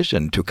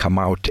decision to come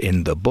out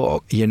in the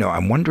book,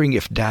 I'm wondering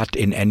if that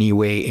in any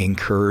way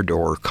incurred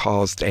or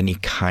caused any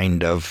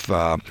kind of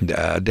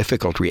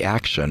difficult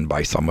reaction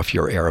by some of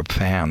your Arab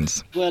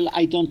fans. Well,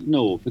 I don't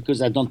know,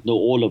 because I don't know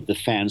all of the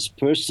fans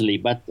personally,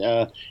 but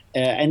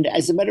and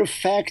as a matter of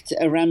fact,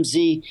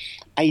 Ramzi,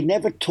 I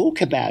never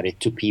talk about it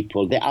to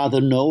people. They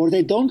either know or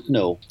they don't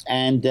know.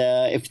 And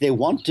if they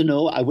want to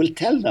know, I will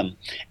tell them.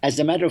 As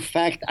a matter of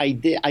fact,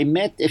 I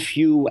met a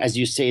few, as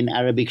you say in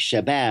Arabic,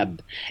 shabab,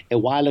 a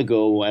while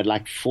ago,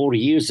 like 4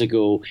 years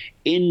ago,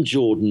 in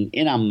Jordan,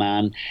 in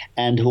Amman,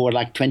 and who are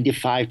like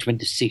 25,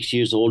 26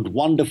 years old,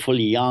 wonderful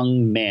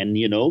young men,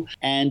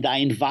 And I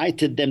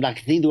invited them, I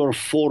think there were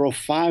 4 or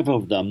 5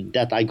 of them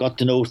that I got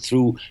to know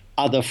through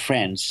other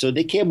friends. So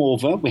they came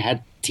over. We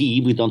had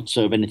tea. We don't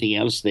serve anything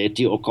else there,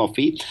 tea or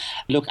coffee.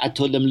 Look, I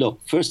told them, look,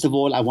 first of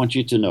all, I want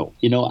you to know,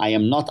 I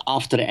am not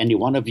after any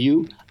one of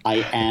you.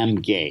 I am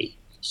gay.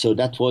 So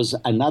that was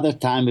another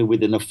time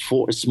within a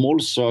small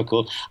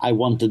circle I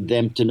wanted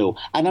them to know.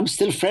 And I'm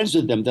still friends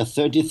with them. They're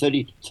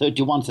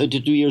 31,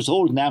 32 years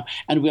old now,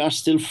 and we are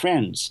still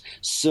friends.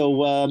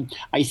 So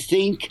I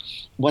think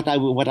what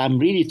I'm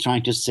really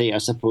trying to say, I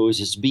suppose,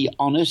 is be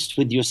honest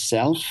with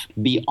yourself.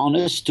 Be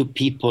honest to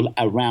people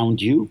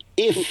around you.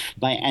 If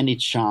by any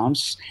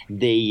chance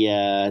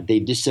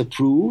they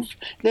disapprove,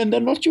 then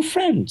they're not your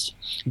friends.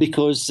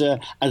 Because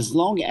as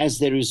long as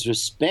there is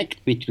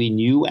respect between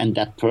you and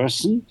that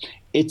person,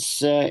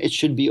 it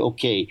should be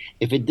okay.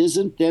 If it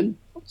doesn't, then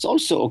it's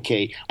also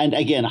okay. And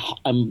again,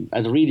 I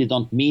really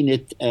don't mean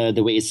it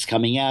the way it's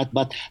coming out,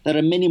 but there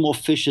are many more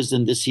fishes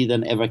in the sea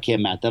than ever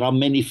came out. There are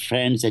many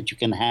friends that you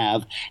can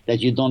have, that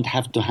you don't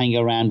have to hang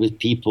around with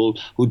people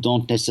who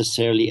don't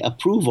necessarily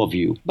approve of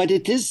you. But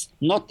it is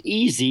not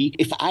easy.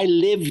 If I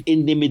lived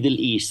in the Middle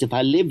East, if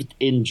I lived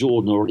in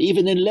Jordan or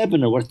even in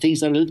Lebanon, where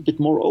things are a little bit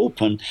more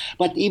open,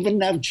 but even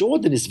now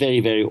Jordan is very,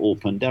 very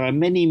open. There are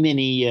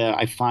many,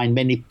 I find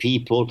many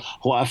people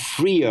who are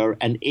freer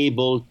and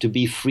able to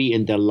be free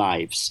in their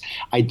lives.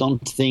 I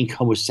don't think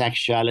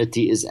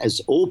homosexuality is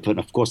as open.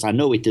 Of course, I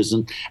know it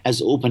isn't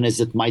as open as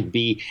it might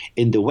be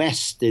in the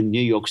West, in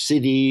New York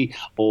City,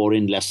 or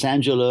in Los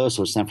Angeles,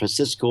 or San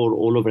Francisco, or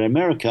all over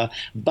America.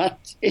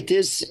 But it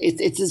is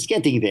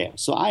getting there.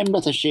 So I'm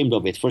not ashamed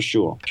of it, for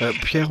sure.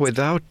 Pierre,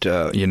 without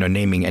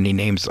naming any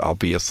names,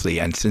 obviously,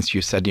 and since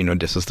you said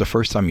this is the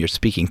first time you're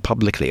speaking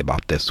publicly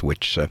about this,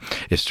 which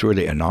is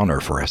truly an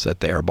honor for us at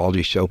the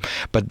Arabaldi Show.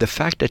 But the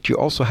fact that you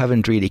also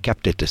haven't really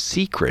kept it a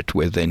secret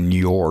within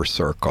your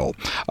circle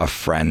of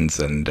friends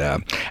and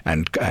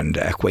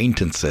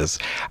acquaintances.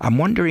 I'm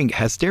wondering,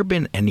 has there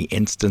been any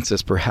instances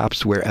perhaps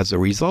where as a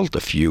result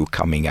of you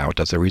coming out,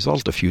 as a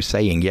result of you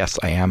saying, yes,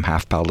 I am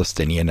half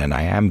Palestinian and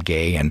I am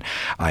gay and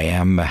I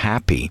am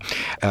happy,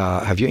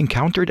 have you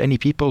encountered any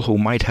people who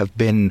might have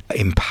been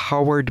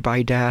empowered by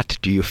that?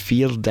 Do you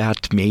feel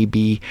that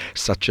maybe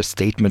such a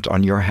statement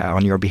on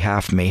your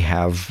behalf may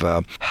have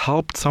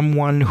helped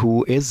someone who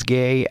is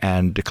gay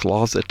and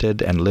closeted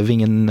and living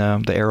in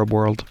the Arab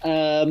world?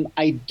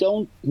 I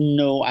don't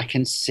know. I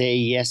can say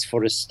yes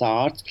for a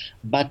start,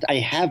 but I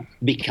have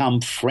become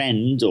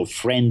friends or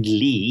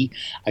friendly,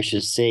 I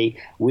should say,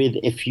 with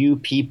a few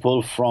people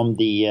from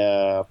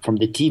the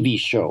TV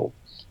show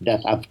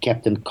that I've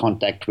kept in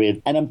contact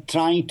with, and I'm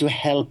trying to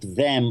help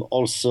them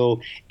also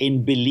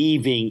in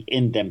believing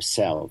in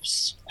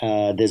themselves.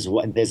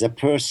 There's a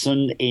person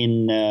in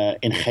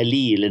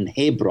Khalil, in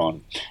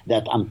Hebron,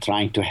 that I'm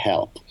trying to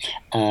help.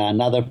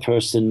 Another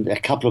person,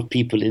 a couple of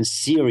people in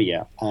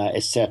Syria,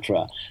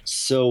 etc.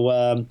 So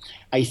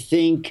I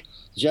think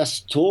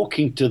just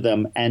talking to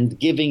them and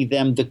giving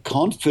them the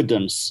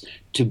confidence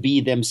to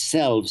be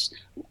themselves,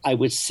 I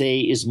would say,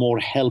 is more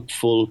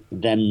helpful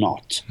than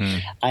not.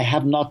 I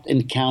have not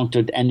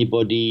encountered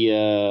anybody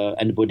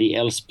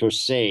else per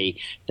se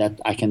that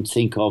I can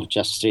think of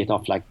just straight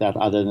off like that,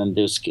 other than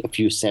those a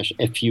few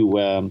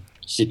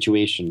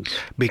situations.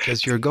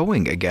 Because you're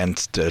going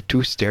against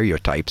two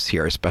stereotypes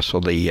here,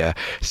 especially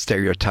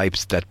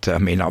stereotypes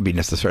that may not be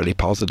necessarily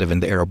positive in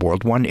the Arab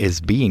world. One is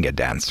being a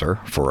dancer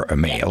for a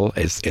male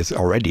is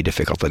already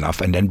difficult enough,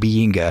 and then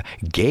being a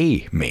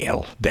gay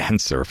male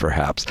dancer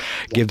perhaps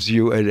gives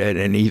you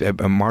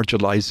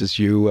marginalizes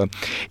you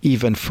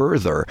even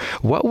further.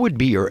 What would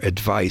be your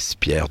advice,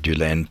 Pierre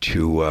Dulaine,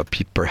 to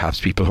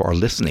perhaps people who are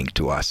listening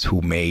to us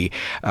who may,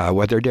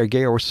 whether they're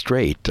gay or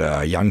straight,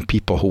 young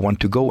people who want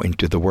to go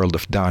into the world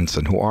of dance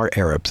and who are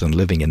Arabs and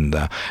living in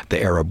the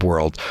Arab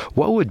world?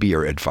 What would be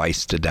your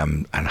advice to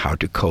them on how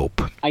to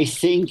cope? I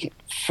think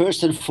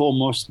first and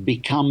foremost,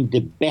 become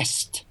the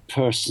best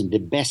person, the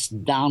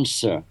best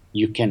dancer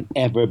you can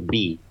ever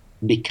be.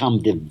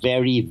 Become the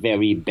very,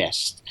 very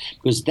best,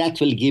 because that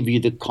will give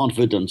you the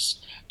confidence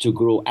to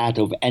grow out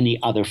of any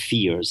other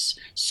fears.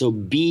 So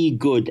be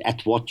good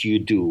at what you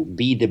do.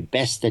 Be the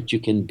best that you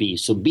can be.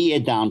 So be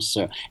a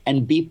dancer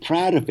and be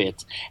proud of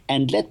it.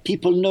 And let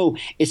people know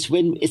it's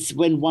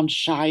when one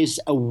shies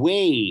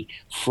away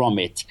from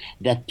it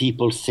that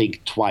people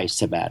think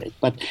twice about it.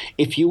 But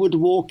if you would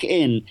walk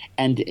in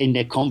and in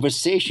a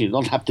conversation, you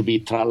don't have to be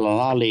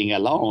tra-la-la-ling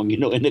along,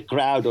 in a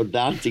crowd or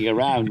dancing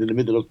around in the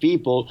middle of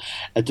people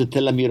to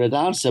tell them you're a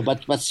dancer,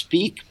 but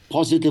speak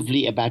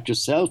positively about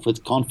yourself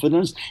with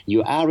confidence.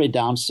 You are a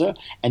dancer,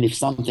 and if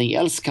something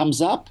else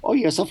comes up, oh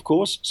yes, of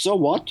course, so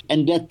what?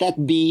 And let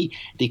that be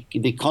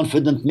the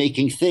confident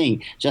making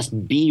thing.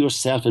 Just be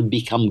yourself and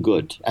become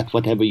good at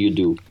whatever you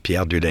do.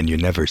 Pierre Dulaine, you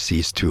never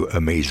cease to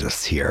amaze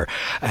us here,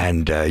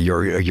 and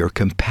your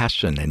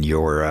compassion and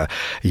your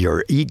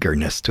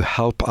eagerness to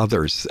help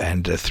others,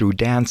 and through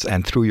dance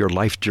and through your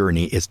life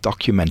journey, is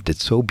documented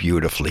so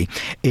beautifully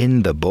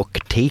in the book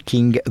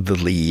Taking the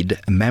Lead,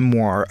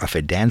 Memoir of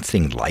a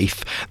Dancing Life.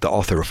 The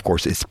author, of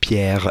course, is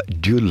Pierre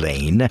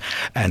Dulaine,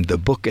 and the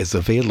book is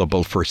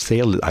available for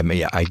sale.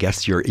 I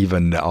guess you're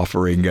even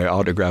offering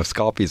autographed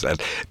copies at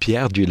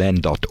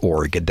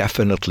pierredulaine.org.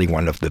 Definitely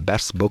one of the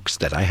best books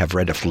that I have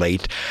read of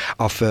late,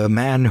 of a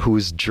man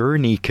whose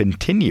journey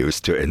continues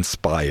to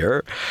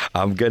inspire.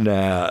 I'm going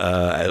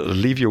to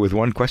leave you with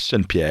one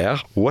question, Pierre.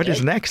 What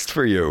is next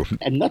for you?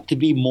 And not to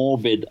be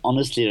morbid,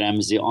 honestly,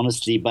 Ramsey,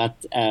 but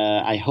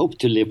I hope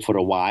to live for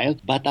a while.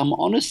 But I'm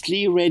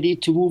honestly ready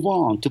to move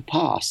on, to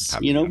pass.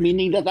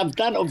 Meaning that I've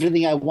done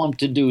everything I want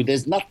to do.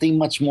 There's nothing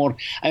much more.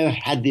 I've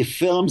had the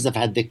films, I've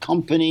had the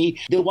company.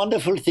 The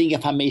wonderful thing,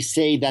 if I may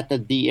say, that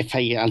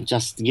I'll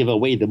just give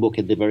away the book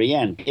at the very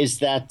end, is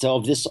that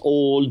of this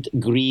old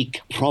Greek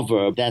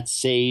proverb that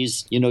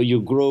says, you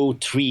grow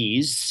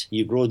trees,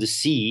 you grow the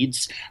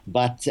seeds,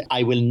 but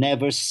I will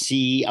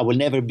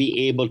never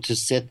be able to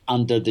sit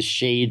under the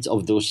shades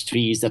of those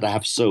trees that I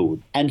have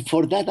sowed. And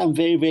for that, I'm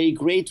very, very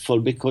grateful,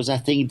 because I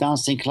think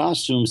dancing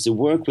classrooms, the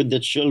work with the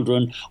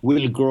children,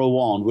 will grow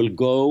on, will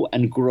go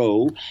and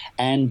grow.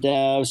 And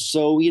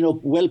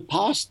well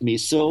past me.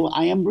 So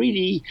I am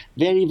really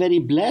very, very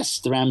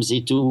blessed,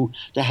 Ramsey, to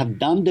have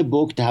done the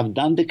book, to have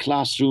done the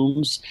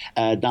classrooms,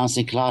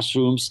 dancing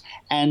classrooms.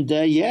 And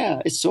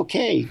it's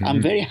okay.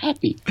 I'm very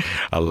happy.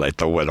 Allah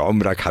يطول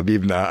عمرك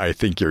حبيبنا. I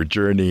think your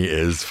journey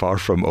is far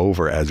from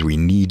over, as we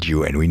need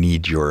you, and we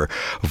need your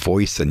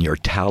voice and your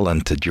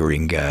talent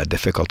during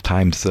difficult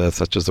times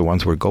such as the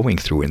ones we're going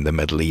through in the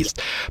Middle East.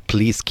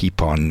 Please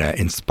keep on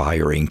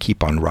inspiring,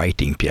 keep on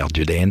writing, Pierre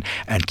Dulaine,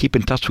 and keep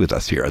in touch with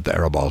us here at the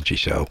Arabology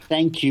Show.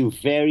 Thank you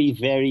very,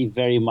 very,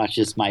 very much.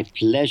 It's my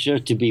pleasure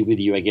to be with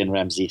you again,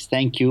 Ramsey.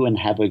 Thank you, and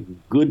have a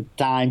good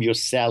time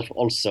yourself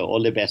also.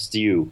 All the best to you.